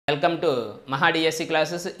Welcome to మహా DSC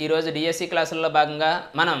classes. ఈరోజు DSC క్లాసుల్లో భాగంగా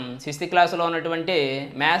మనం 6th క్లాసులో ఉన్నటువంటి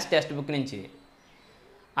మ్యాథ్స్ టెక్స్ట్ బుక్ నుంచి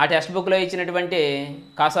ఆ టెక్స్ట్ బుక్లో ఇచ్చినటువంటి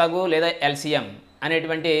కాసాగు లేదా LCM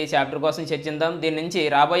అనేటువంటి చాప్టర్ కోసం చర్చిద్దాం. దీని నుంచి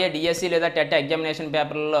రాబోయే DSC లేదా TET ఎగ్జామినేషన్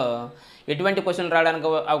పేపర్లలో ఎటువంటి క్వశ్చన్ రావడానికి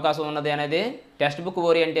అవకాశం ఉన్నది అనేది టెక్స్ట్ బుక్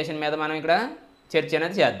ఓరియంటేషన్ మీద మనం ఇక్కడ చర్చ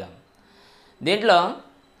అనేది చేద్దాం. దీంట్లో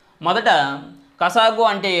మొదట కాసాగు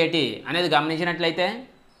అంటే ఏంటి అనేది గమనించినట్లయితే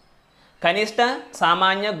కనిష్ట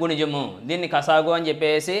సామాన్య గుణిజము, దీన్ని కసాగు అని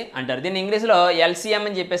చెప్పేసి అంటారు. దీన్ని ఇంగ్లీష్లో LCM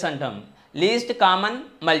అని చెప్పేసి అంటాం, లీస్ట్ కామన్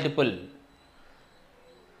మల్టిపుల్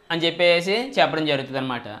అని చెప్పేసి చెప్పడం జరుగుతుంది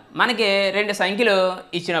అనమాట. మనకి రెండు సంఖ్యలు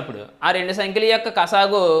ఇచ్చినప్పుడు ఆ రెండు సంఖ్యల యొక్క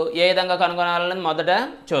కసాగు ఏ విధంగా కనుగొనాలని మొదట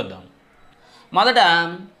చూద్దాం. మొదట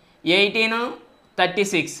 18,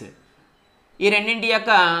 36 ఈ రెండింటి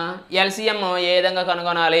యొక్క LCM ఏ విధంగా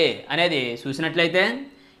కనుగొనాలి అనేది చూసినట్లయితే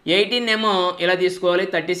 18 ఏమో ఇలా తీసుకోవాలి,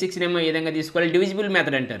 36 ఏమో ఈ విధంగా తీసుకోవాలి. డివిజిబుల్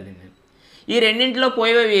మెథడ్ అంటారు దీన్ని. ఈ రెండింటిలో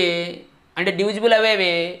పోయేవి అంటే డివిజిబుల్ అవేవి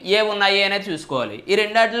ఏ ఉన్నాయి అనేది చూసుకోవాలి. ఈ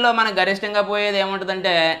రెండాటిలో మనకు గరిష్టంగా పోయేది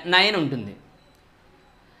ఏముంటుందంటే 9 ఉంటుంది.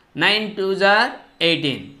 9 2s are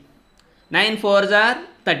 18, 9 4s are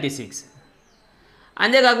 36.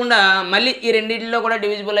 అంతేకాకుండా మళ్ళీ ఈ రెండింటిలో కూడా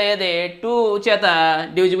డివిజిబుల్ అయ్యేది 2 చేత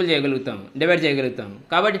డివిజిబుల్ చేయగలుగుతాం, డివైడ్ చేయగలుగుతాం.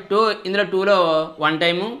 కాబట్టి 2 ఇందులో 2లో 1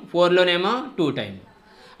 టైము, 4లోనేమో 2 టైము.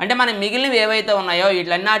 అంటే మనం మిగిలినవి ఏవైతే ఉన్నాయో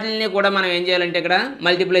వీటిలన్నిటిని కూడా మనం ఏం చేయాలంటే ఇక్కడ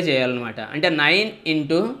మల్టిప్లై చేయాలన్నమాట. అంటే 9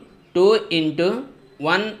 into 2 into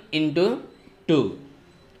 1 into 2,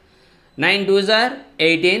 9 2s are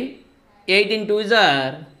 18, 18 2s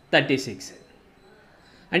are 36.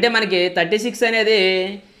 అంటే మనకి 36 అనేది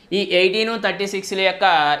ఈ 18 36ల యొక్క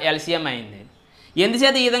LCM అయింది.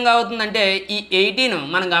 ఎందుచేత ఈ విధంగా అవుతుందంటే ఈ 18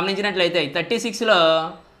 మనం గమనించినట్లయితే 36లో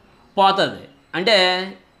పోతుంది. అంటే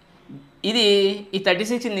ఇది ఈ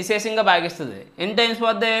 36 నిశేషంగా భాగిస్తుంది. ఎన్ని టైమ్స్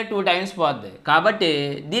పోద్ది? 2 టైమ్స్ పోద్ది. కాబట్టి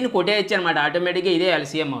దీన్ని కొట్టేయచ్చు అనమాట, ఆటోమేటిక్గా ఇదే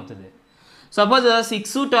LCM అవుతుంది. సపోజ్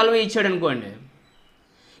 6 12 ఇచ్చాడు అనుకోండి,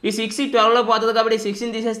 ఈ 6 12లో పోతుంది కాబట్టి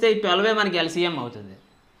 6ని తీసేస్తే ఈ 12 మనకి LCM అవుతుంది.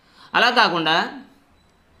 అలా కాకుండా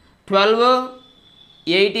 12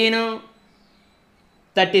 18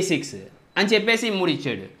 36 అని చెప్పేసి ఈ 3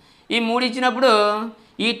 ఇచ్చాడు. ఈ 3 ఇచ్చినప్పుడు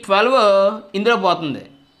ఈ 12 ఇందులో పోతుంది.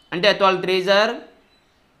 అంటే 12 3s are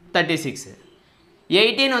 36,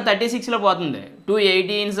 18 36లో పోతుంది, 2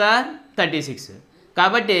 18s are 36.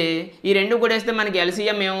 కాబట్టి ఈ రెండు కూడేస్తే మనకి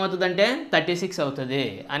LCM ఏమవుతుందంటే 36 అవుతుంది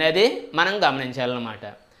అనేది మనం గమనించాలన్నమాట.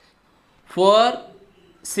 4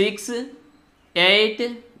 6 8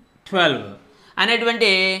 12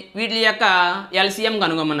 అనేటువంటి వీటి యొక్క LCM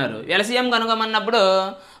కనుగొమన్నారు. LCM కనుగొమన్నప్పుడు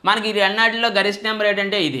మనకి ఈ రెండాటిలో గరిష్ట నెంబర్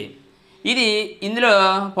ఏంటంటే ఇది ఇందులో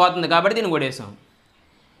పోతుంది కాబట్టి దీన్ని కూడేసాం.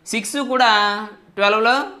 6 కూడా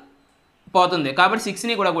 12లో పోతుంది కాబట్టి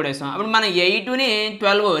 6ని కూడా కూడేసాం. అప్పుడు మనం 8ని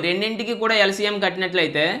 12 రెండింటికి కూడా LCM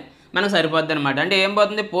కట్టినట్లయితే మనకు సరిపోద్ది అనమాట. అంటే ఏం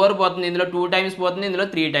పోతుంది? 4 పోతుంది, ఇందులో 2 టైమ్స్ పోతుంది, ఇందులో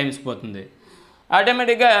 3 టైమ్స్ పోతుంది.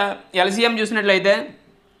 ఆటోమేటిక్గా LCM చూసినట్లయితే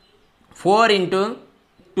 4 into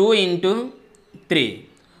 2 into 3,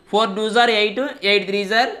 4 2s are 8, 8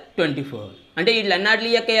 3s are 24. అంటే వీళ్ళన్నిటి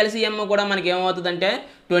యొక్క LCM కూడా మనకి ఏమవుతుందంటే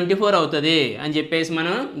 24 అవుతుంది అని చెప్పేసి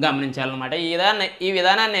మనం గమనించాలన్నమాట. ఈ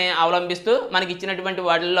విధానాన్ని అవలంబిస్తూ మనకి ఇచ్చినటువంటి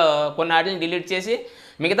వాటిల్లో కొన్ని వాటిని డిలీట్ చేసి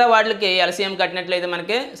మిగతా వాటికి LCM కట్టినట్లయితే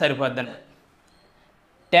మనకి సరిపోద్ది.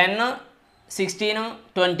 10 16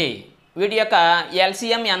 20 వీటి యొక్క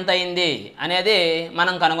LCM ఎంత అయింది అనేది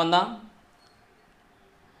మనం కనుగొందాం.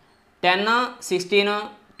 10 16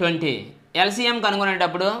 20 LCM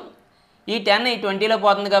కనుగొనేటప్పుడు ఈ 10 ఈ 20లో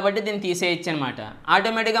పోతుంది కాబట్టి దీన్ని తీసేయచ్చు అనమాట.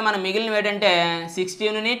 ఆటోమేటిక్గా మనం మిగిలినవి ఏంటంటే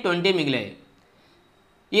 16ని 20 మిగిలాయి.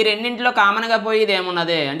 ఈ రెండింటిలో కామన్గా పోయేది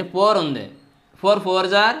ఏమున్నది అంటే 4 ఉంది. 4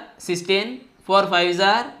 4s are 16, 4 5s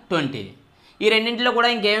are 20. ఈ రెండింటిలో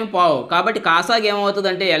కూడా ఇంకేమి పోవు కాబట్టి కాసాగా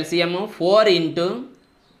ఏమవుతుంది అంటే LCM 4 into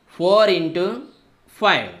 4 into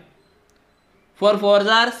 5, 4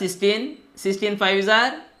 4s are 16, 16 5s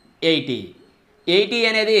are 80. 80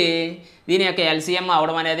 అనేది దీని యొక్క LCM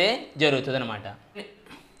అవడం అనేది జరుగుతుంది అనమాట.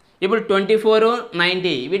 ఇప్పుడు 24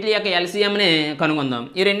 90 వీటి యొక్క LCMని కనుగొందాం.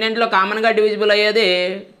 ఈ రెండింటిలో కామన్గా డివిజిబుల్ అయ్యేది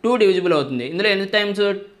 2 డివిజిబుల్ అవుతుంది. ఇందులో ఎన్ని టైమ్స్?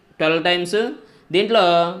 12 టైమ్స్, దీంట్లో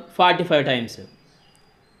 45 టైమ్స్.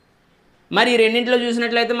 మరి ఈ రెండింటిలో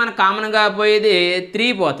చూసినట్లయితే మనకు కామన్గా పోయేది 3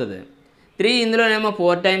 పోతుంది. 3 ఇందులోనేమో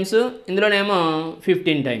 4 టైమ్స్, ఇందులోనేమో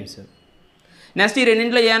 15 టైమ్స్. నెక్స్ట్ ఈ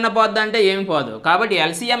రెండింటిలో ఏమన్నా పోద్దా అంటే ఏమి పోదు. కాబట్టి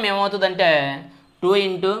LCM ఏమవుతుందంటే 2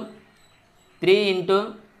 ఇంటూ 3 ఇంటూ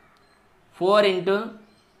 4 ఇంటూ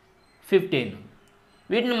 15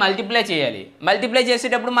 వీటిని మల్టిప్లై చేయాలి. మల్టిప్లై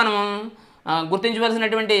చేసేటప్పుడు మనం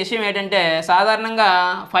గుర్తించవలసినటువంటి విషయం ఏంటంటే సాధారణంగా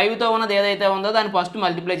 5తో ఉన్నది ఏదైతే ఉందో దాన్ని ఫస్ట్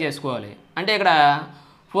మల్టిప్లై చేసుకోవాలి. అంటే ఇక్కడ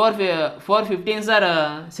 4 15s are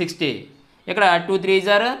 60, ఇక్కడ 2 3s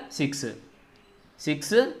are 6,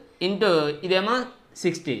 6 ఇంటూ ఇదేమో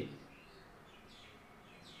 60.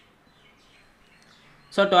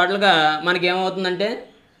 సో టోటల్గా మనకి ఏమవుతుందంటే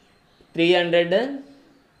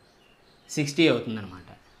 360 అవుతుందన్నమాట.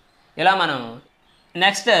 ఇలా మనం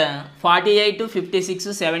నెక్స్ట్ 48, 56,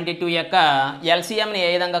 72 యొక్క ఎల్సిఎంని ఏ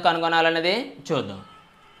విధంగా కనుగొనాలనేది చూద్దాం.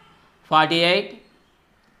 48,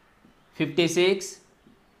 56,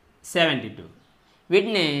 72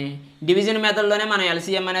 వీటిని డివిజన్ మెథడ్లోనే మనం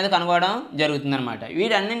ఎల్సిఎం అనేది కనుగొనడం జరుగుతుందన్నమాట.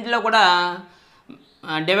 వీటన్నింటిలో కూడా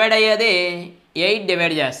డివైడ్ అయ్యేది 8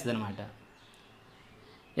 డివైడ్ చేస్తుంది అనమాట.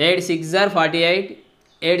 8 6s are 48,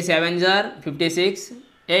 8 7s are 56,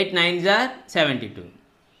 8 9s are 72.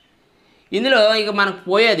 ఇందులో ఇక మనకు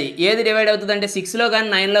పోయేది ఏది డివైడ్ అవుతుంది అంటే 6లో కానీ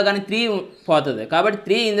 9లో కానీ 3 పోతుంది. కాబట్టి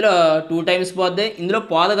 3 ఇందులో 2 times పోద్ది. ఇందులో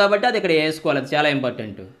పోదు కాబట్టి అది ఇక్కడ వేసుకోవాలి, అది చాలా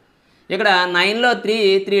ఇంపార్టెంట్. ఇక్కడ 9లో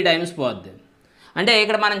 3 times పోద్ది. అంటే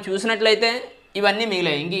ఇక్కడ మనం చూసినట్లయితే ఇవన్నీ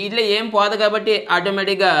మిగిలాయి. ఇంక ఇట్లా ఏం పోదు కాబట్టి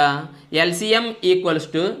ఆటోమేటిక్గా LCM equals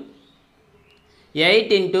to 8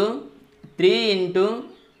 into 3 into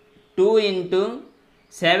 2 into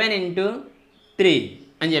 7 into 3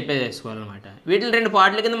 అని చెప్పేసి వేసుకోవాలన్నమాట. వీటిని 2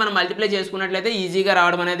 పార్ట్ల కింద మనం మల్టిప్లై చేసుకున్నట్లయితే ఈజీగా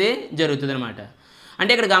రావడం అనేది జరుగుతుంది అనమాట.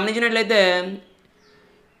 అంటే ఇక్కడ గమనించినట్లయితే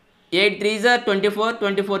 8 3s are 24,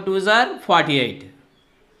 24 2s are 48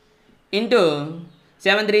 into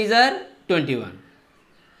 7 3s are 21.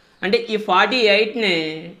 అంటే ఈ 48ని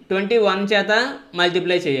 21 చేత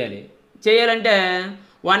మల్టిప్లై చేయాలంటే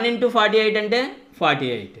 1 ఇంటూ 48 అంటే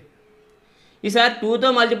 48. ఈసారి 2తో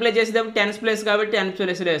మల్టిప్లై చేసేటప్పుడు 10s ప్లేస్ కాబట్టి 10s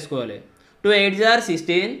ప్లేస్లో వేసుకోవాలి. 2 8s are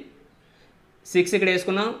 16, 6 ఇక్కడ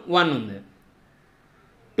వేసుకున్నాం, 1 ఉంది.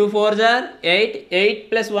 2 4s are 8, 8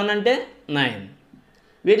 + 1 అంటే 9.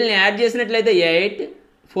 వీటిని యాడ్ చేసినట్లయితే 8,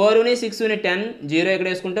 4ని 6ని 10, 0 ఇక్కడ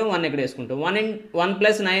వేసుకుంటాం, 1 ఇక్కడ వేసుకుంటాం. 1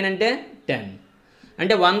 + 9 అంటే 10,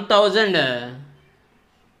 అంటే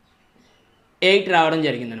 1008 రావడం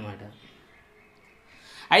జరిగిందనమాట.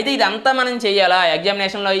 అయితే ఇదంతా మనం చేయాలా?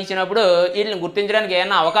 ఎగ్జామినేషన్లో ఇచ్చినప్పుడు వీటిని గుర్తించడానికి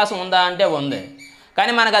ఏమైనా అవకాశం ఉందా అంటే ఉంది.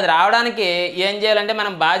 కానీ మనకు అది రావడానికి ఏం చేయాలంటే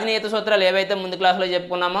మనం బాధ్యనీయత సూత్రాలు ఏవైతే ముందు క్లాస్లో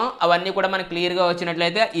చెప్పుకున్నామో అవన్నీ కూడా మనకు క్లియర్గా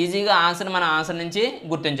వచ్చినట్లయితే ఈజీగా మన ఆన్సర్ నుంచి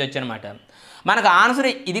గుర్తించవచ్చు అనమాట. మనకు ఆన్సర్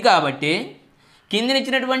ఇది కాబట్టి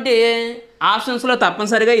కిందనిచ్చినటువంటి ఆప్షన్స్లో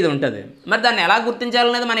తప్పనిసరిగా ఇది ఉంటుంది. మరి దాన్ని ఎలా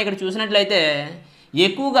గుర్తించాలనేది మనం ఇక్కడ చూసినట్లయితే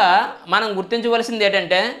ఎక్కువగా మనం గుర్తించవలసింది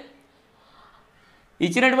ఏంటంటే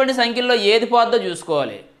ఇచ్చినటువంటి సంఖ్యల్లో ఏది పోద్దో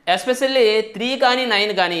చూసుకోవాలి. ఎస్పెషల్లీ 3 కానీ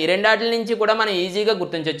 9 కానీ రెండాటి నుంచి కూడా మనం ఈజీగా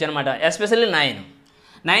గుర్తించవచ్చు అనమాట. ఎస్పెషల్లీ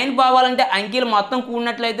 9 పోవాలంటే అంకెలు మొత్తం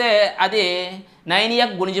కూడినట్లయితే అది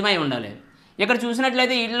 9కి గుణిజమై ఉండాలి. ఇక్కడ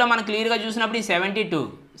చూసినట్లయితే వీటిలో మనం క్లియర్గా చూసినప్పుడు ఈ 72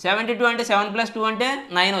 అంటే 7 + 2 అంటే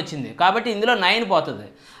 9 వచ్చింది. కాబట్టి ఇందులో 9 పోతుంది.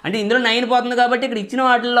 అంటే ఇందులో 9 పోతుంది కాబట్టి ఇక్కడ ఇచ్చిన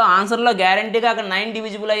వాటిల్లో ఆన్సర్లో గ్యారంటీగా అక్కడ 9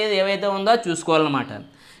 డివిజిబుల్ అయ్యేది ఏవైతే ఉందో చూసుకోవాలన్నమాట.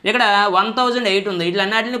 ఇక్కడ 1008 ఉంది. ఇట్లా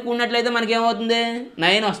అన్నిటిని కూడినట్లయితే మనకి ఏమవుతుంది?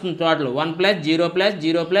 9 వస్తుంది టోటల్. 1 + 0 +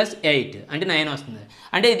 0 + 8 అంటే 9 వస్తుంది.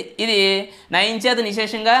 అంటే ఇది 9 చేత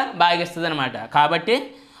నిశేషంగా భాగిస్తుంది అనమాట. కాబట్టి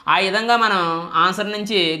ఆ విధంగా మనం ఆన్సర్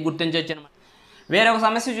నుంచి గుర్తించవచ్చు అనమాట. వేరొక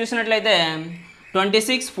సమస్య చూసినట్లయితే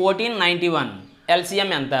 26, 14, 91 ఎల్సిఎం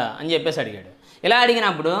ఎంత అని చెప్పేసి అడిగాడు. ఇలా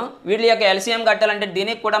అడిగినప్పుడు వీటి యొక్క ఎల్సిఎం కట్టాలంటే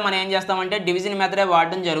దీనికి కూడా మనం ఏం చేస్తామంటే డివిజన్ మెథడే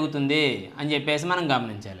వాడడం జరుగుతుంది అని చెప్పేసి మనం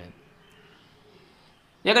గమనించాలి.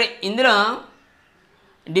 ఇక్కడ ఇందులో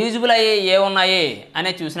డివిజిబుల్ అయ్యే ఏ ఉన్నాయి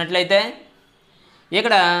అనేది చూసినట్లయితే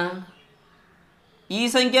ఇక్కడ ఈ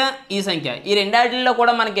సంఖ్య ఈ రెండాటిల్లో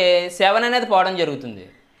కూడా మనకి 7 అనేది పోవడం జరుగుతుంది.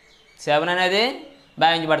 7 అనేది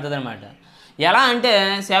భాగించబడుతుంది అనమాట. ఎలా అంటే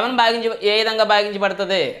 7 ఏ విధంగా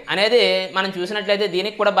భాగించబడుతుంది అనేది మనం చూసినట్లయితే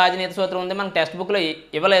దీనికి కూడా బాధ్యనీయత సూత్రం ఉంది. మనకు టెక్స్ట్ బుక్లో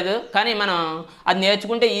ఇవ్వలేదు, కానీ మనం అది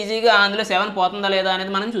నేర్చుకుంటే ఈజీగా అందులో 7 పోతుందా లేదా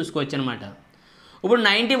అనేది మనం చూసుకోవచ్చు అనమాట. ఇప్పుడు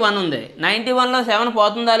 91 ఉంది. 91లో 7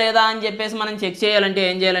 పోతుందా లేదా అని చెప్పేసి మనం చెక్ చేయాలంటే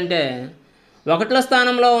ఏం చేయాలంటే 1వ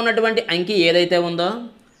స్థానంలో ఉన్నటువంటి అంకి ఏదైతే ఉందో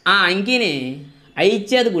ఆ అంకిని 5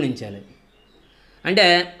 చేత గుణించాలి. అంటే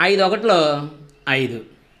 5 1లో 5.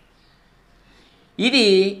 ఇది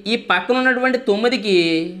ఈ పక్కన ఉన్నటువంటి 9కి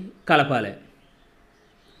కలపాలి.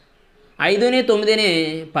 5ని 9ని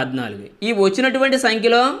 14. ఈ వచ్చినటువంటి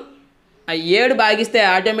సంఖ్యలో 7 భాగిస్తే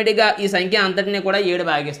ఆటోమేటిక్గా ఈ సంఖ్య అంతటిని కూడా 7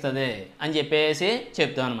 భాగిస్తుంది అని చెప్పేసి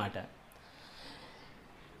చెప్తాం అనమాట.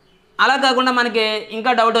 అలా కాకుండా మనకి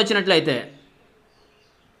ఇంకా డౌట్ వచ్చినట్లయితే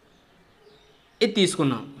ఇది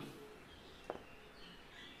తీసుకున్నాం,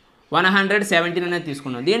 117 అనేది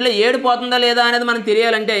తీసుకున్నాం. దీంట్లో 7 పోతుందా లేదా అనేది మనకు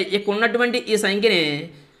తెలియాలంటే ఇక్కడ ఉన్నటువంటి ఈ సంఖ్యని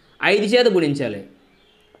 5 చేత గుణించాలి.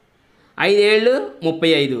 5 7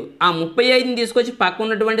 35. ఆ 35ని తీసుకొచ్చి పక్క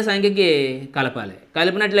ఉన్నటువంటి సంఖ్యకి కలపాలి.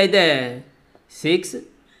 కలిపినట్లయితే 6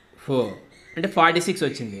 4 అంటే 46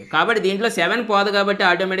 వచ్చింది. కాబట్టి దీంట్లో 7 పోదు కాబట్టి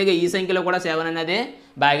ఆటోమేటిక్గా ఈ సంఖ్యలో కూడా 7 అనేది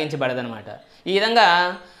భాగించబడదు అనమాట. ఈ విధంగా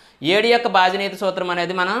 7 యొక్క భాజనీయత సూత్రం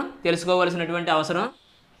అనేది మనం తెలుసుకోవాల్సినటువంటి అవసరం.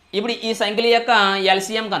 ఇప్పుడు ఈ సంఖ్యల యొక్క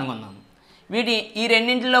LCM కనుగొందాం. ఈ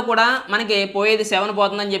రెండింటిలో కూడా మనకి పోయేది 7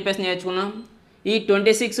 పోతుందని చెప్పేసి నేర్చుకున్నాం. ఈ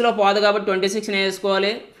 26లో పోదు కాబట్టి 26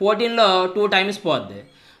 వేసుకోవాలి. 14లో 2 టైమ్స్ పోద్ది.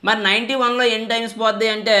 మరి 91లో ఎన్ని టైమ్స్ పోద్ది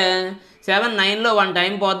అంటే 7 9లో 1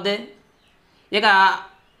 టైం పోద్ది. ఇక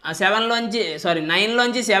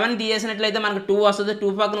 9లోంచి 7 తీసేసినట్లయితే మనకు 2 వస్తుంది.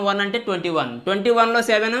 2 పక్కన 1 అంటే 21. 21లో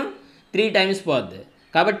 7 3 టైమ్స్ పోద్ది.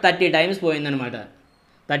 కాబట్టి 30 టైమ్స్ పోయిందనమాట.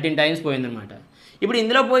 13 టైమ్స్ పోయిందనమాట. ఇప్పుడు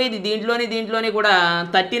ఇందులో పోయేది దీంట్లోని కూడా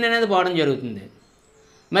 13 అనేది పోవడం జరుగుతుంది.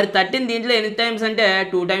 మరి 13 దీంట్లో ఎన్ని టైమ్స్ అంటే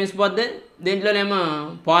 2 టైమ్స్ పోద్ది. దీంట్లోనేమో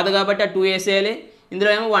పోదు కాబట్టి 2 వేసేయాలి. ఇందులో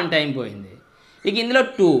ఏమో 1 టైం పోయింది. ఇక ఇందులో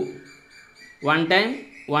 2 1 టైం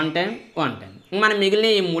 1 టైం 1 టైం మనం మిగిలిన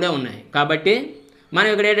ఈ 3 ఉన్నాయి. కాబట్టి మనం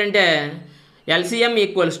ఇక్కడ ఏంటంటే LCM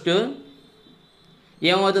ఈక్వల్స్ టు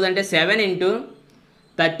ఏమవుతుందంటే 7 ×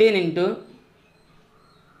 13 ×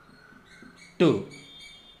 2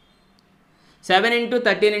 7 ×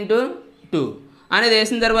 13 × 2 అనేది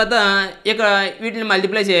వేసిన తర్వాత ఇక్కడ వీటిని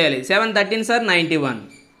మల్టిప్లై చేయాలి. 7 13 సార్ 91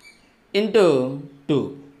 × 2 2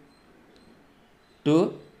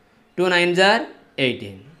 2 9 సార్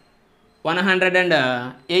 18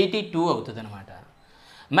 182 అవుతుంది అనమాట.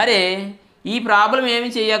 మరి ఈ ప్రాబ్లం ఏమి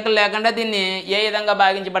చేయలేకుండా దీన్ని ఏ విధంగా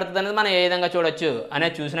భాగించబడుతుంది అనేది మనం ఏ విధంగా చూడొచ్చు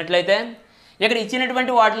అనేది చూసినట్లయితే ఇక్కడ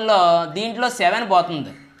ఇచ్చినటువంటి వాటిల్లో దీంట్లో 7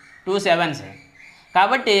 పోతుంది. 2 7s.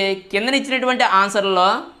 కాబట్టి కింద ఇచ్చినటువంటి ఆన్సర్లో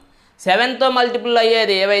 7తో మల్టిపుల్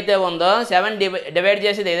అయ్యేది ఏవైతే ఉందో 7 డివైడ్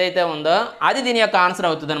చేసేది ఏదైతే ఉందో అది దీని యొక్క ఆన్సర్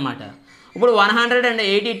అవుతుంది అనమాట. ఇప్పుడు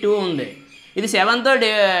 182 ఉంది. ఇది 7తో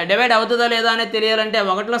డివైడ్ అవుతుందా లేదా అనేది తెలియాలంటే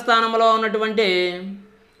 1వ స్థానంలో ఉన్నటువంటి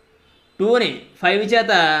 2ని 5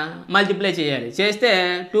 చేత మల్టిప్లై చేయాలి. చేస్తే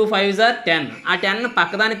 2 5s are 10. ఆ 10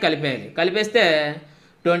 పక్కదానికి కలిపేయాలి. కలిపేస్తే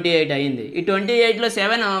 28 అయింది. ఈ 28లో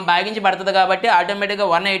 7 భాగించబడుతుంది కాబట్టి ఆటోమేటిక్గా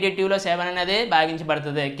 182లో 7 అనేది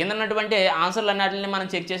భాగించబడుతుంది. కింద ఉన్నటువంటి ఆన్సర్లు అన్నిటిని మనం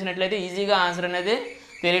చెక్ చేసినట్లయితే ఈజీగా ఆన్సర్ అనేది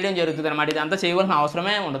తెలియడం జరుగుతుంది అనమాట. ఇదంతా చేయవలసిన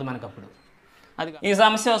అవసరమే ఉండదు మనకు అప్పుడు. అది ఈ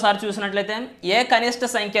సమస్య ఒకసారి చూసినట్లయితే ఏ కనిష్ట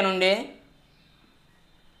సంఖ్య నుండి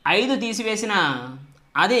 5 తీసివేసిన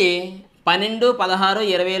అది 12 16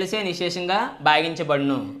 20లచే నిశేషంగా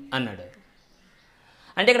భాగించబడును అన్నాడు.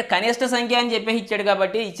 అంటే ఇక్కడ కనిష్ట సంఖ్య అని చెప్పి ఇచ్చాడు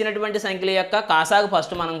కాబట్టి ఇచ్చినటువంటి సంఖ్యల యొక్క కాసాగు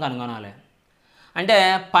ఫస్ట్ మనం కనుగొనాలి. అంటే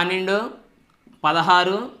 12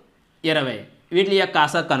 16 20 వీటి యొక్క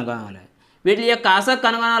కాసాగు కనుగొనాలి. వీటి యొక్క కాసాగు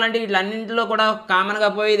కనుగొనాలంటే వీటిలన్నింటిలో కూడా కామన్గా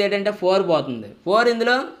పోయేది ఏంటంటే 4 పోతుంది. 4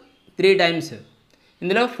 ఇందులో 3 టైమ్స్,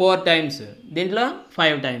 ఇందులో 4 టైమ్స్, దీంట్లో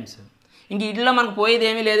 5 టైమ్స్. ఇంక వీటిలో మనకు పోయేది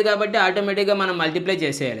ఏమీ లేదు కాబట్టి ఆటోమేటిక్గా మనం మల్టిప్లై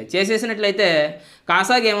చేసేయాలి. చేసేసినట్లయితే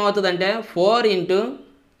కాసాగు ఏమవుతుందంటే 4 ×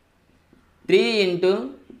 3 ×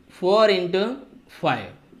 4 × 5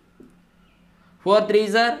 4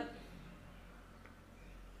 3s are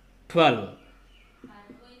 12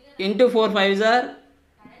 × 4 5s are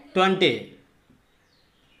 20.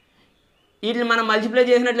 వీటిని మనం మల్టిప్లై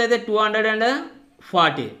చేసినట్లయితే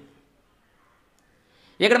 240.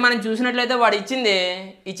 ఇక్కడ మనం చూసినట్లయితే వాడు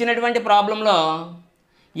ఇచ్చినటువంటి ప్రాబ్లంలో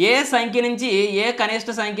ఏ సంఖ్య నుంచి ఏ కనిష్ట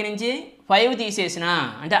సంఖ్య నుంచి 5 తీసేసినా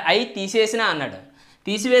అంటే 5 తీసేసినా అన్నాడు.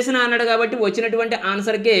 తీసివేసినా అన్నాడు కాబట్టి వచ్చినటువంటి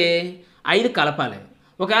ఆన్సర్కి 5 కలపాలి.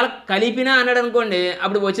 ఒకవేళ కలిపినా అన్నాడు అనుకోండి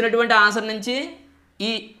అప్పుడు వచ్చినటువంటి ఆన్సర్ నుంచి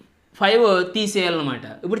ఈ 5 తీసేయాలన్నమాట.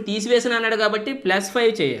 ఇప్పుడు తీసివేసిన అన్నాడు కాబట్టి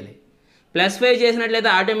 +5 చేయాలి. +5 చేసినట్లయితే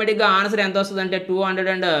ఆటోమేటిక్గా ఆన్సర్ ఎంత వస్తుంది అంటే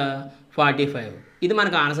 245. ఇది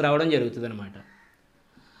మనకు ఆన్సర్ అవ్వడం జరుగుతుంది అనమాట.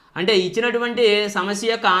 అంటే ఇచ్చినటువంటి సమస్య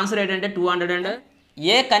యొక్క ఆన్సర్ ఏంటంటే 200.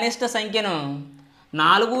 ఏ కనిష్ట సంఖ్యను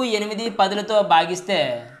 4 8 10లతో భాగిస్తే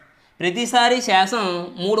ప్రతిసారి శేషం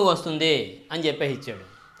 3 వస్తుంది అని చెప్పేసి ఇచ్చాడు.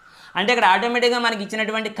 అంటే ఇక్కడ ఆటోమేటిక్గా మనకి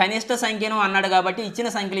ఇచ్చినటువంటి కనిష్ట సంఖ్యను అన్నాడు కాబట్టి ఇచ్చిన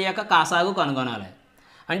సంఖ్యల యొక్క కాసాగు కనుగొనాలి.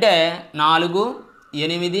 అంటే 4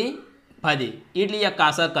 8 10 వీటి యొక్క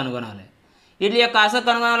కాసాగు కనుగొనాలి. వీటి యొక్క కాసాగు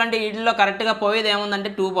కనుగొనాలంటే వీటిలో కరెక్ట్గా పోయేది ఏముందంటే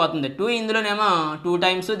 2 పోతుంది. 2 ఇందులోనేమో 2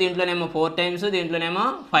 టైమ్స్, దీంట్లోనేమో 4 టైమ్స్, దీంట్లోనేమో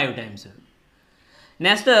 5 టైమ్స్.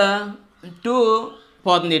 నెక్స్ట్ 2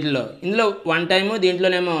 పోతుంది వీటిలో. ఇందులో 1 టైము,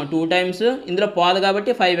 దీంట్లోనేమో 2 టైమ్స్, ఇందులో పోదు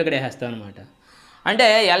కాబట్టి 5 ఇక్కడ వేస్తాం అనమాట. అంటే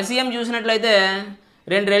LCM చూసినట్లయితే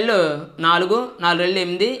 2 రెళ్ళు 4, 4 రెళ్ళు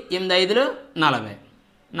 8, 8 5 40.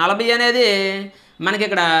 40 అనేది మనకి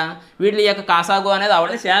ఇక్కడ వీటి యొక్క కాసాగు అనేది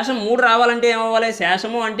అవ్వాలి. శేషం 3 రావాలంటే ఏమవ్వాలి?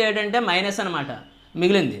 శేషము అంటే ఏంటంటే మైనస్ అనమాట,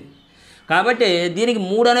 మిగిలింది. కాబట్టి దీనికి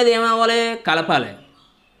 3 అనేది ఏమవ్వాలి? కలపాలి.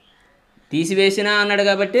 తీసివేసిన అన్నాడు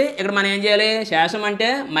కాబట్టి ఇక్కడ మనం ఏం చేయాలి? శేషం అంటే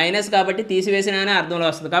మైనస్ కాబట్టి తీసివేసిన అనే అర్థంలో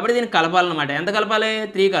వస్తుంది కాబట్టి దీనికి కలపాలన్నమాట. ఎంత కలపాలి?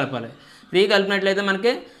 3 కలపాలి. 3 కలిపినట్లయితే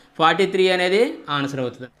మనకి 43 అనేది ఆన్సర్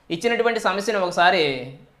అవుతుంది. ఇచ్చినటువంటి సమస్యను ఒకసారి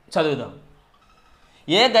చదువుదాం.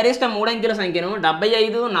 ఏ గరిష్ట 3 అంకెల సంఖ్యను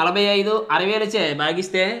 75, 45, 60చే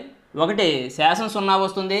భాగిస్తే 1 శాసం 0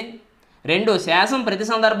 వస్తుంది, 2 శాసం ప్రతి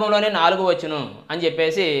సందర్భంలోనే 4 వచ్చును అని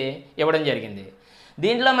చెప్పేసి ఇవ్వడం జరిగింది.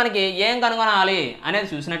 దీంట్లో మనకి ఏం కనుగొనాలి అనేది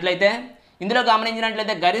చూసినట్లయితే ఇందులో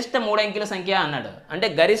గమనించినట్లయితే గరిష్ట 3 అంకెల సంఖ్య అన్నాడు. అంటే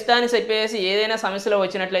గరిష్ట అని చెప్పేసి ఏదైనా సమస్యలో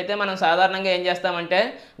వచ్చినట్లయితే మనం సాధారణంగా ఏం చేస్తామంటే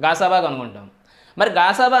గాసాబా కనుగొంటాం. మరి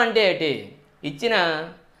గాసాబా అంటే ఏంటి? ఇచ్చిన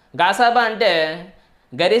గాసాబా అంటే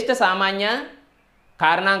గరిష్ట సామాన్య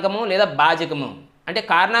కారణాంకము లేదా భాజకము. అంటే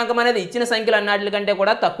కారణాంకం అనేది ఇచ్చిన సంఖ్యలు అన్నిటి కంటే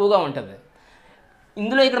కూడా తక్కువగా ఉంటుంది.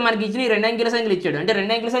 ఇందులో ఇక్కడ మనకి ఇచ్చిన 2 అంకెల సంఖ్యలు ఇచ్చాడు. అంటే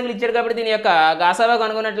 2 అంకెల సంఖ్యలు ఇచ్చాడు కాబట్టి దీని యొక్క గాసాబా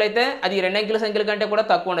కనుగొన్నట్లయితే అది 2 అంకెల సంఖ్యల కంటే కూడా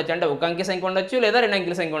తక్కువ ఉండొచ్చు. అంటే 1 అంకె సంఖ్య ఉండొచ్చు లేదా 2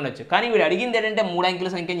 అంకెల సంఖ్య ఉండొచ్చు. కానీ వీడు అడిగింది ఏంటంటే 3 అంకెల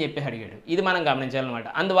సంఖ్య అని చెప్పి అడిగాడు. ఇది మనం గమనించాలన్నమాట.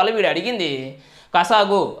 అందువల్ల వీడు అడిగింది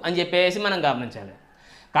కసాగు అని చెప్పేసి మనం గమనించాలి.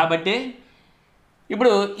 కాబట్టి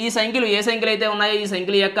ఇప్పుడు ఈ సంఖ్యలు ఏ సంఖ్యలు అయితే ఉన్నాయో ఈ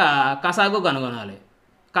సంఖ్యల యొక్క కసాగు కనుగొనాలి.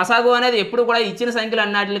 కసాగు అనేది ఎప్పుడు కూడా ఇచ్చిన సంఖ్యలు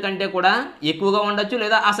అన్నిటి కంటే కూడా ఎక్కువగా ఉండొచ్చు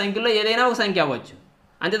లేదా ఆ సంఖ్యలో ఏదైనా ఒక సంఖ్య అవ్వచ్చు,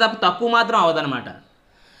 అంతే తప్ప తక్కువ మాత్రం అవ్వదన్నమాట.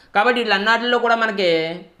 కాబట్టి వీళ్ళన్నిటిలో కూడా మనకి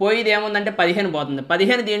పోయేది ఏముందంటే 15 పోతుంది.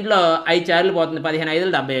 15 దీంట్లో 5 సార్లు పోతుంది. 15 5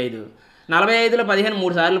 75, 45లో 15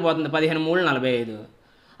 3 సార్లు పోతుంది. 15 3 45,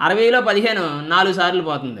 60లో 15 4 సార్లు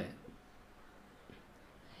పోతుంది.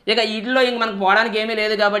 ఇక వీటిలో ఇంక మనకు పోవడానికి ఏమీ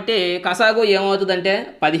లేదు కాబట్టి కసాగు ఏమవుతుందంటే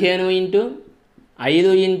 15 ×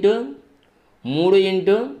 5 × 3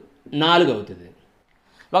 × 4 అవుతుంది.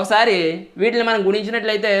 ఒకసారి వీటిని మనం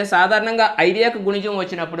గుణించినట్లయితే సాధారణంగా 5 యొక్క గుణిజం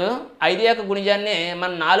వచ్చినప్పుడు 5 యొక్క గుణిజాన్ని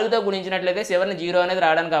మనం 4తో గుణించినట్లయితే చివరిని 0 అనేది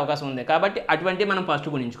రావడానికి అవకాశం ఉంది. కాబట్టి అటువంటి మనం ఫస్ట్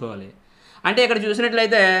గుణించుకోవాలి. అంటే ఇక్కడ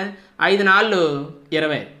చూసినట్లయితే 5 4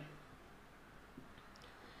 20,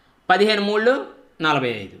 15 3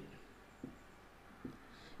 45.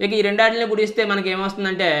 ఇక ఈ రెండాటిని గుణిస్తే మనకి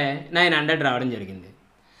ఏమొస్తుందంటే 900 రావడం జరిగింది.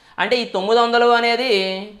 అంటే ఈ 900 అనేది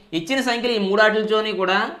ఇచ్చిన సంఖ్యలు ఈ మూడాటిలతోని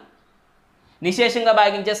కూడా నిశేషంగా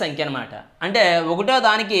భాగించే సంఖ్య అనమాట. అంటే ఒకటో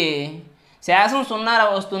దానికి శాసం 0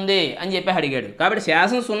 వస్తుంది అని చెప్పి అడిగాడు. కాబట్టి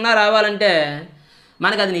శాసం 0 రావాలంటే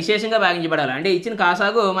మనకు అది నిశేషంగా భాగించబడాలి. అంటే ఇచ్చిన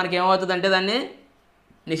కాసాగు మనకి ఏమవుతుంది అంటే దాన్ని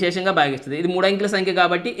నిశేషంగా భాగిస్తుంది. ఇది 3 అంకెల సంఖ్య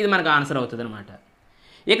కాబట్టి ఇది మనకు ఆన్సర్ అవుతుంది అనమాట.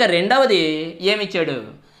 ఇక రెండవది ఏమిచ్చాడు?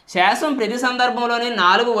 శాసం ప్రతి సందర్భంలోనే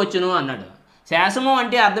 4 వచ్చును అన్నాడు. శాసము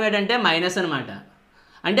అంటే అర్థం ఏంటంటే మైనస్ అనమాట.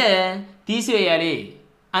 అంటే తీసివేయాలి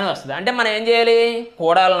అని వస్తుంది. అంటే మనం ఏం చేయాలి?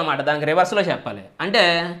 కూడాలన్నమాట. దానికి రివర్స్లో చెప్పాలి. అంటే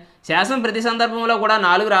శాసం ప్రతి సందర్భంలో కూడా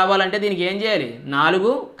 4 రావాలంటే దీనికి ఏం చేయాలి?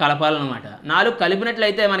 4 కలపాలన్నమాట. 4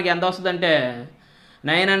 కలిపినట్లయితే మనకి ఎంత వస్తుందంటే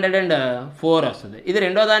 904 వస్తుంది. ఇది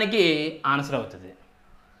రెండో దానికి ఆన్సర్ అవుతుంది.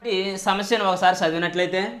 ఈ సమస్యను ఒకసారి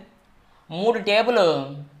చదివినట్లయితే 3 టేబుల్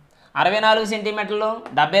 64 సెంటీమీటర్లు,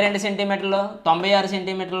 72 సెంటీమీటర్లు, 96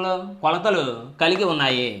 సెంటీమీటర్లు కొలతలు కలిగి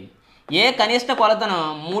ఉన్నాయి. ఏ కనిష్ట కొలతను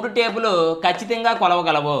 3 టేబులు ఖచ్చితంగా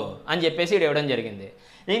కొలవగలవు అని చెప్పేసి ఇవ్వడం జరిగింది.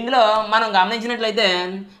 ఇందులో మనం గమనించినట్లయితే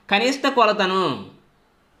కనిష్ట కొలతను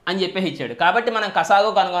అని చెప్పేసి ఇచ్చాడు. కాబట్టి మనం కసాగు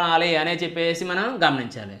కనుగొనాలి అనే చెప్పేసి మనం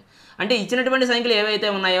గమనించాలి. అంటే ఇచ్చినటువంటి సంఖ్యలు ఏవైతే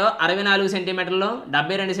ఉన్నాయో 64 సెంటీమీటర్లు,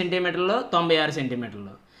 72 సెంటీమీటర్లు, 96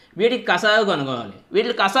 సెంటీమీటర్లు వీటికి కసాగు కనుగొనాలి.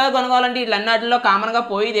 వీటికి కసాగు కనుగోవాలంటే వీళ్ళన్నిటిలో కామన్గా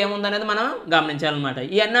పోయేది ఏముందనేది మనం గమనించాలన్నమాట.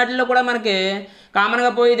 ఈ అన్నిటిలో కూడా మనకి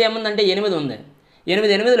కామన్గా పోయేది ఏముందంటే 8 ఉంది.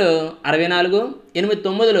 8 8లు 64, 8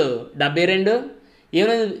 9లు 72,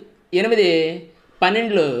 8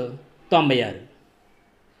 12లు 96.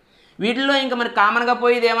 వీటిల్లో ఇంకా మనకి కామన్గా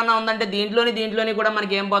పోయేది ఏమన్నా ఉందంటే దీంట్లోని కూడా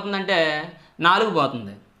మనకి ఏం పోతుందంటే 4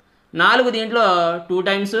 పోతుంది. 4 దీంట్లో 2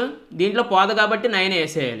 టైమ్స్, దీంట్లో పోదు కాబట్టి 9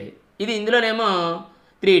 వేసేయాలి. ఇది ఇందులోనేమో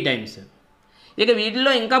 3 టైమ్స్. ఇక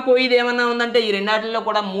వీటిల్లో ఇంకా పోయేది ఏమన్నా ఉందంటే ఈ రెండాటిల్లో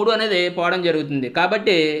కూడా 3 అనేది పోవడం జరుగుతుంది.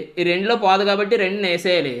 కాబట్టి ఈ 2లో పోదు కాబట్టి 2ని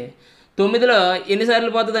వేసేయాలి. 9లో ఎన్నిసార్లు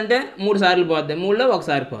పోతుంది అంటే 3 సార్లు పోద్ది. 3లో 1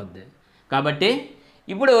 సారి పోద్ది. కాబట్టి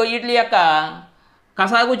ఇప్పుడు వీటి యొక్క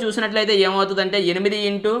కసాగు చూసినట్లయితే ఏమవుతుందంటే 8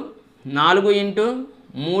 × 4 ×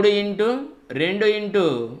 3 × 2 ×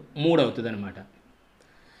 3 అవుతుంది అనమాట.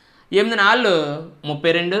 8 4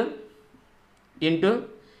 32 ఇంటూ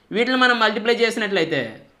వీటిని మనం మల్టిప్లై చేసినట్లయితే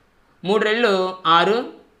 3 2 6,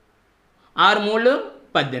 6 3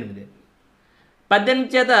 18. 18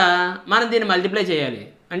 చేత మనం దీన్ని మల్టిప్లై చేయాలి.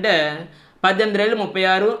 అంటే 18 2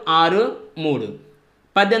 36, 6 3,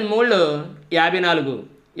 18 3 54,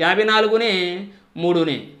 54ని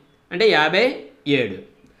 3ని అంటే 57.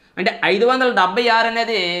 అంటే 576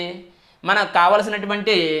 అనేది మనకు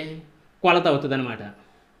కావలసినటువంటి కొలత అవుతుంది అనమాట.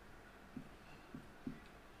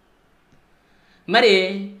 మరి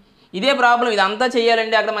ఇదే ప్రాబ్లం ఇదంతా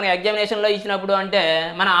చేయాలంటే అక్కడ మన ఎగ్జామినేషన్లో ఇచ్చినప్పుడు అంటే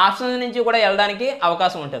మన ఆప్షన్ నుంచి కూడా వెళ్ళడానికి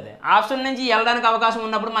అవకాశం ఉంటుంది. ఆప్షన్ నుంచి వెళ్ళడానికి అవకాశం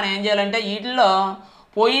ఉన్నప్పుడు మనం ఏం చేయాలంటే వీటిల్లో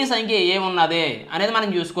పోయే సంఖ్య ఏమున్నది అనేది మనం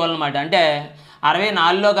చూసుకోవాలన్నమాట. అంటే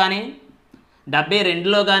 64లో కానీ,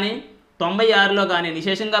 72లో కానీ, 96లో కానీ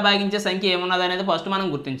నిశేషంగా భాగించే సంఖ్య ఏమున్నది అనేది ఫస్ట్ మనం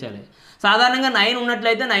గుర్తించాలి. సాధారణంగా 9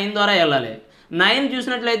 ఉన్నట్లయితే 9 ద్వారా వెళ్ళాలి. 9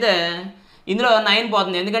 చూసినట్లయితే ఇందులో 9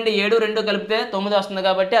 పోతుంది, ఎందుకంటే 7 2 కలిపితే 9 వస్తుంది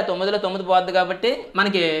కాబట్టి ఆ 9లో 9 పోద్ది కాబట్టి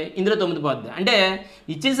మనకి ఇందులో 9 పోద్ది. అంటే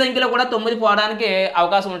ఇచ్చిన సంఖ్యలో కూడా 9 పోవడానికి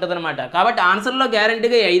అవకాశం ఉంటుందన్నమాట. కాబట్టి ఆన్సర్లో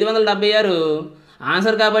గ్యారంటీగా 576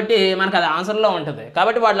 ఆన్సర్ కాబట్టి మనకు అది ఆన్సర్లో ఉంటుంది.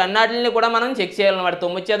 కాబట్టి వాటిలన్నిటిని కూడా మనం చెక్ చేయాలన్నమాట.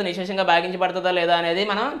 9 చేత నిశేషంగా భాగించబడుతుందా లేదా అనేది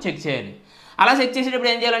మనం చెక్ చేయాలి. అలా చెక్ చేసేటప్పుడు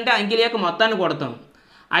ఏం చేయాలంటే అంకెల యొక్క మొత్తాన్ని కొడతాం.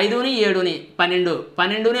 5ని 7ని 12,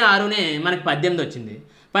 12ని 6ని మనకి 18 వచ్చింది.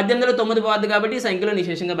 18లో 9 పోద్ది కాబట్టి ఈ సంఖ్యలో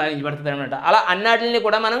నిశేషంగా భాగించబడుతుంది అనమాట. అలా అన్నిటిని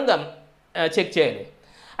కూడా మనం చెక్ చేయాలి.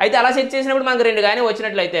 అయితే అలా చెక్ చేసినప్పుడు మనకు 2 కానీ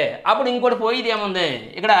వచ్చినట్లయితే అప్పుడు ఇంకోటి పోయిది ఏముంది,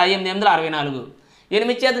 ఇక్కడ 8 8 64,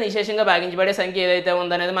 8 చేత నిశేషంగా భాగించబడే సంఖ్య ఏదైతే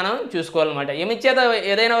ఉందనేది మనం చూసుకోవాలన్నమాట. 8 చేత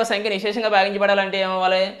ఏదైనా ఒక సంఖ్య నిశేషంగా భాగించబడాలంటే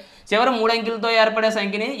ఏమవ్వాలి, చివరి 3 అంకెలతో ఏర్పడే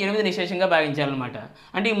సంఖ్యని 8 నిశేషంగా భాగించాలన్నమాట.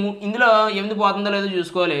 అంటే ఇందులో 8 పోతుందో లేదో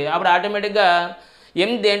చూసుకోవాలి. అప్పుడు ఆటోమేటిక్గా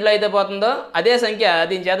 8 దేంట్లో అయితే పోతుందో అదే సంఖ్య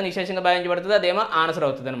దీని చేత నిశేషంగా భావించబడుతుంది, అదేమో ఆన్సర్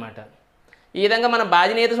అవుతుంది అనమాట. ఈ విధంగా మనం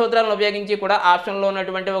భాజనీయత సూత్రాలను ఉపయోగించి కూడా ఆప్షన్లో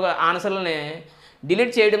ఉన్నటువంటి ఒక ఆన్సర్లని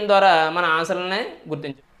డిలీట్ చేయడం ద్వారా మన ఆన్సర్లని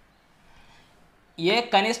గుర్తించు. ఏ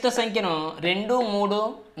కనిష్ట సంఖ్యను 2 3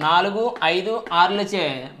 4 5 6లచే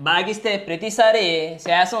భాగిస్తే ప్రతిసారి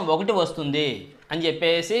శేషం 1 వస్తుంది అని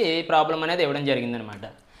చెప్పేసి ప్రాబ్లం అనేది ఇవ్వడం జరిగిందనమాట.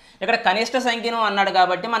 ఇక్కడ కనిష్ట సంఖ్యను అన్నాడు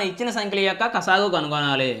కాబట్టి మనం ఇచ్చిన సంఖ్యల యొక్క కసాగు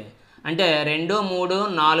కనుగొనాలి. అంటే 2 3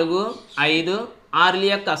 4 5 6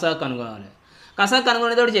 యొక్క కసాగు కనుగొనాలి. కసాగు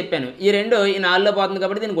కనుగొనేటప్పుడు చెప్పాను, ఈ 2 ఈ 4లో పోతుంది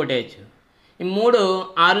కాబట్టి దీన్ని కొట్టేయచ్చు, ఈ 3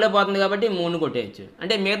 6లో పోతుంది కాబట్టి ఈ 3ని కొట్టేయచ్చు.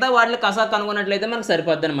 అంటే మిగతా వాటిలో కసాగు కనుగొన్నట్లయితే మనకు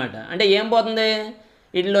సరిపోద్ది అనమాట. అంటే ఏం పోతుంది,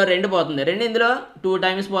 వీటిలో 2 పోతుంది, 2 ఇందులో 2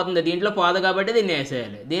 టైమ్స్ పోతుంది, దీంట్లో పోదు కాబట్టి దీన్ని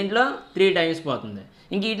వేసేయాలి, దీంట్లో 3 టైమ్స్ పోతుంది.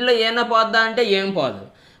 ఇంక వీటిలో ఏమైనా పోద్దా అంటే ఏం పోదు.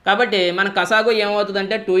 కాబట్టి మన కసాగు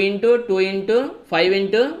ఏమవుతుందంటే 2 × 2 × 5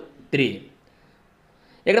 × 3.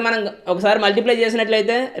 ఇక్కడ మనం ఒకసారి మల్టిప్లై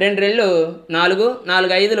చేసినట్లయితే 2 2 4, 4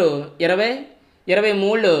 5 20,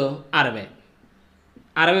 23 60,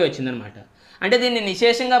 60 వచ్చిందనమాట. అంటే దీన్ని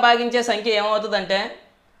నిశేషంగా భాగించే సంఖ్య ఏమవుతుందంటే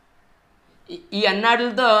ఈ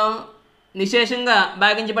అన్నాటితో నిశేషంగా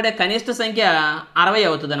భాగించబడే కనిష్ట సంఖ్య 60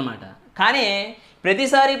 అవుతుంది అనమాట. కానీ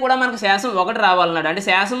ప్రతిసారి కూడా మనకు శేషం 1 రావాలన్నాడు. అంటే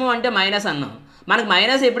శేషము అంటే మైనస్ అన్నాం, మనకు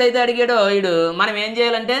మైనస్ ఎప్పుడైతే అడిగాడో వీడు మనం ఏం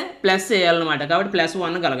చేయాలంటే ప్లస్ చేయాలన్నమాట. కాబట్టి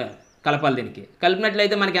 +1 కలపాలి. దీనికి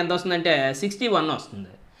కలిపినట్లయితే మనకి ఎంత వస్తుందంటే 61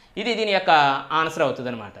 వస్తుంది. ఇది దీని యొక్క ఆన్సర్ అవుతుంది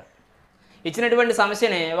అనమాట. ఇచ్చినటువంటి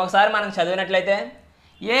సమస్యని ఒకసారి మనం చదివినట్లయితే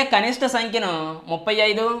ఏ కనిష్ట సంఖ్యను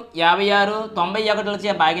 35, 56,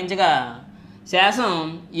 91లచే భాగించగా శేషం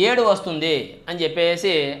 7 వస్తుంది అని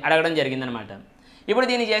చెప్పేసి అడగడం జరిగిందనమాట. ఇప్పుడు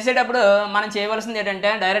దీన్ని చేసేటప్పుడు మనం చేయవలసింది ఏంటంటే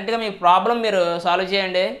డైరెక్ట్గా మీ ప్రాబ్లం మీరు సాల్వ్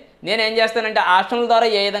చేయండి. నేను ఏం చేస్తానంటే ఆప్షన్ల ద్వారా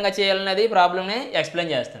ఏ విధంగా చేయాలనేది ప్రాబ్లమ్ని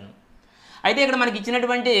ఎక్స్ప్లెయిన్ చేస్తాను. అయితే ఇక్కడ మనకి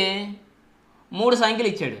ఇచ్చినటువంటి 3 సంఖ్యలు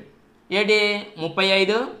ఇచ్చాడు. ఏంటి,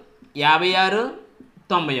 35, 56,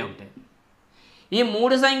 91. ఈ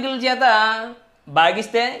 3 సంఖ్యల చేత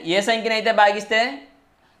భాగిస్తే ఏ సంఖ్యనైతే భాగిస్తే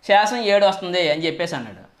శేషం 7 వస్తుంది అని చెప్పేసి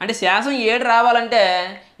అన్నాడు. అంటే శేషం 7 రావాలంటే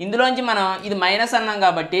ఇందులోంచి మనం ఇది మైనస్ అన్నాం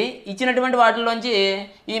కాబట్టి ఇచ్చినటువంటి వాటిలోంచి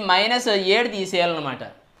ఈ -7 తీసేయాలన్నమాట.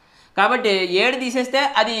 కాబట్టి 7 తీసేస్తే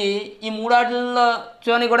అది ఈ 3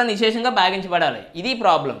 వాటిల్లోని కూడా నిశేషంగా భాగించబడాలి. ఇది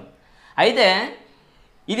ప్రాబ్లం. అయితే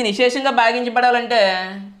ఇది నిశేషంగా భాగించబడాలంటే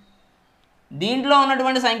దీంట్లో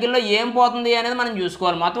ఉన్నటువంటి సంఖ్యల్లో ఏం పోతుంది అనేది మనం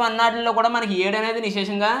చూసుకోవాలి. మొత్తం అన్నిటిలో కూడా మనకి 7 అనేది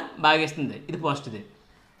నిశేషంగా భాగిస్తుంది, ఇది ఫస్ట్ది.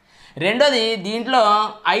 రెండోది దీంట్లో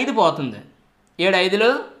 5 పోతుంది, 7 5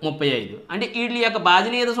 35. అంటే వీటి యొక్క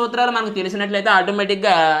భాజనీయత సూత్రాలు మనకు తెలిసినట్లయితే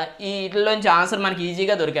ఆటోమేటిక్గా ఈ వీటిలోంచి ఆన్సర్ మనకి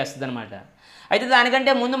ఈజీగా దొరికేస్తుంది అనమాట. అయితే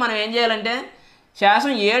దానికంటే ముందు మనం ఏం చేయాలంటే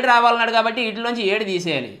శేషం 7 రావాలన్నాడు కాబట్టి వీటిలోంచి 7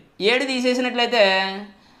 తీసేయాలి. 7 తీసేసినట్లయితే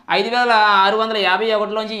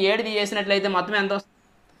 5651లోంచి 7 తీసేసినట్లయితే మొత్తం ఎంత వస్తుంది,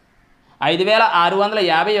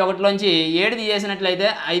 5651లోంచి 7 తీసేసినట్లయితే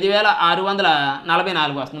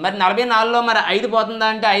 5644 వస్తుంది. మరి 44లో మరి 5 పోతుందా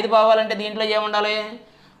అంటే 5 పోవాలంటే దీంట్లో ఏముండాలి,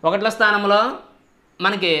 1ల స్థానంలో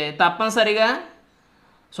మనకి తప్పనిసరిగా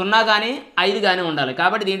 0 కానీ 5 కానీ ఉండాలి.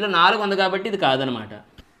 కాబట్టి దీంట్లో 4 ఉంది కాబట్టి ఇది కాదనమాట.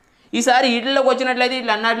 ఈసారి వీటిలోకి వచ్చినట్లయితే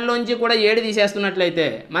వీటి అన్నిటిలోంచి కూడా 7 తీసేస్తున్నట్లయితే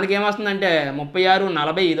మనకి ఏమొస్తుందంటే 36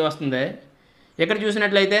 40 ఇది వస్తుంది. ఇక్కడ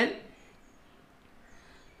చూసినట్లయితే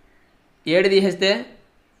 7 తీసేస్తే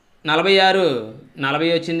 46 40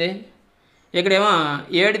 వచ్చింది. ఇక్కడేమో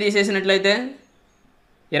 7 తీసేసినట్లయితే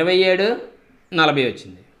 27 40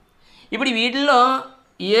 వచ్చింది. ఇప్పుడు వీటిల్లో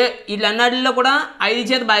వీటిలన్నిటిలో కూడా 5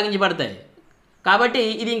 చేత భాగించబడతాయి కాబట్టి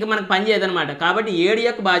ఇది ఇంక మనకు పని చేయదనమాట. కాబట్టి 7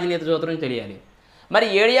 యొక్క భాజనీయత సూత్రం తెలియాలి. మరి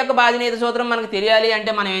 7 యొక్క భాజనీయత సూత్రం మనకు తెలియాలి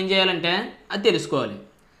అంటే మనం ఏం చేయాలంటే అది తెలుసుకోవాలి.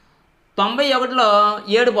 91లో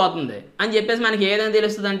 7 పోతుంది అని చెప్పేసి మనకి ఏదైనా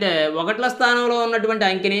తెలుస్తుంది అంటే 1ల స్థానంలో ఉన్నటువంటి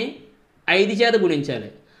అంకెని 5 చేత గుణించాలి.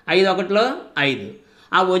 5 ఒకటిలో 5.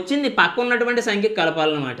 ఆ వచ్చింది పక్క ఉన్నటువంటి సంఖ్యకి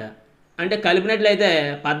కలపాలన్నమాట. అంటే కలిపినట్లయితే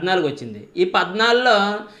 14 వచ్చింది. ఈ 14లో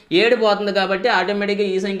 7 పోతుంది కాబట్టి ఆటోమేటిక్గా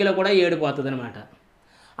ఈ సంఖ్యలో కూడా 7 పోతుంది అనమాట.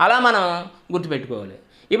 అలా మనం గుర్తుపెట్టుకోవాలి.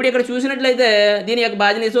 ఇప్పుడు ఇక్కడ చూసినట్లయితే దీని యొక్క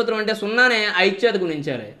భాజనీయ సూత్రం అంటే 0నే 5 చేత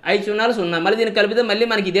గుణించాలి. 5 సున్నాలు 0, మళ్ళీ దీన్ని కలిపితే మళ్ళీ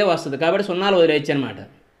మనకి ఇదే వస్తుంది కాబట్టి 0 వదిలేయచ్చు అనమాట.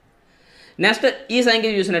 నెక్స్ట్ ఈ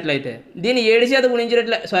సంఖ్య చూసినట్లయితే దీన్ని 7 చేత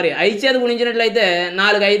గుణించినట్లే 5 చేత గుణించినట్లయితే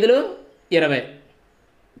 4 5లు 20.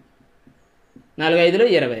 4 5లు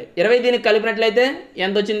 20. 20 దీనికి కలిపినట్లయితే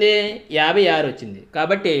ఎంత వచ్చింది? 56 వచ్చింది.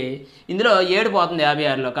 కాబట్టి ఇందులో 7 పోతుంది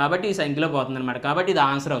 56లో, కాబట్టి ఈ సంఖ్యలో పోతుంది అనమాట. కాబట్టి ఇది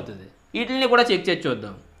ఆన్సర్ అవుతుంది. వీటిని కూడా చెక్ చేసి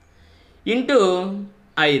చూద్దాం. ఇంటూ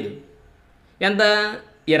 5 ఎంత?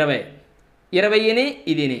 20. 20ని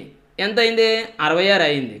ఇదిని ఎంత అయింది? 66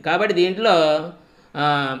 అయింది. కాబట్టి దీంట్లో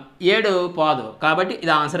 7 పోదు, కాబట్టి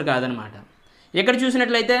ఇది ఆన్సర్ కాదనమాట. ఇక్కడ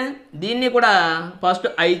చూసినట్లయితే దీన్ని కూడా ఫస్ట్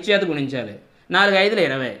 5 చేత గుణించాలి. 4 5లు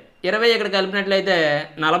 20. 20 ఇక్కడ కలిపినట్లయితే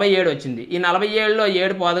 47 వచ్చింది. ఈ 47లో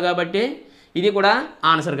 7 పోదు కాబట్టి ఇది కూడా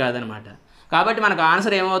ఆన్సర్ కాదనమాట. కాబట్టి మనకు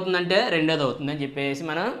ఆన్సర్ ఏమవుతుందంటే రెండోది అవుతుందని చెప్పేసి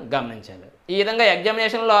మనం గమనించాలి. ఈ విధంగా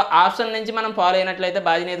ఎగ్జామినేషన్లో ఆప్షన్ నుంచి మనం ఫాలో అయినట్లయితే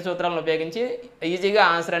భాజనీయ సూత్రాలను ఉపయోగించి ఈజీగా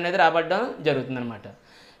ఆన్సర్ అనేది రాబడడం జరుగుతుందన్నమాట.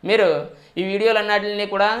 మీరు ఈ వీడియోలన్నిటిని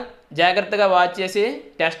కూడా జాగ్రత్తగా వాచ్ చేసి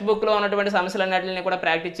టెక్స్ట్ బుక్లో ఉన్నటువంటి సమస్యలన్నిటిని కూడా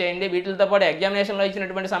ప్రాక్టీస్ చేయండి. వీటితో పాటు ఎగ్జామినేషన్లో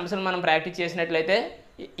ఇచ్చినటువంటి సమస్యలు మనం ప్రాక్టీస్ చేసినట్లయితే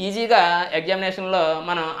ఈజీగా ఎగ్జామినేషన్లో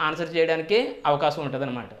మనం ఆన్సర్ చేయడానికి అవకాశం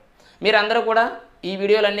ఉంటుందన్నమాట. మీరందరూ కూడా ఈ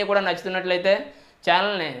వీడియోలన్నీ కూడా నచ్చుతున్నట్లయితే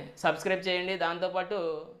ఛానల్ని సబ్స్క్రైబ్ చేయండి, దాంతోపాటు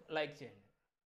లైక్ చేయండి.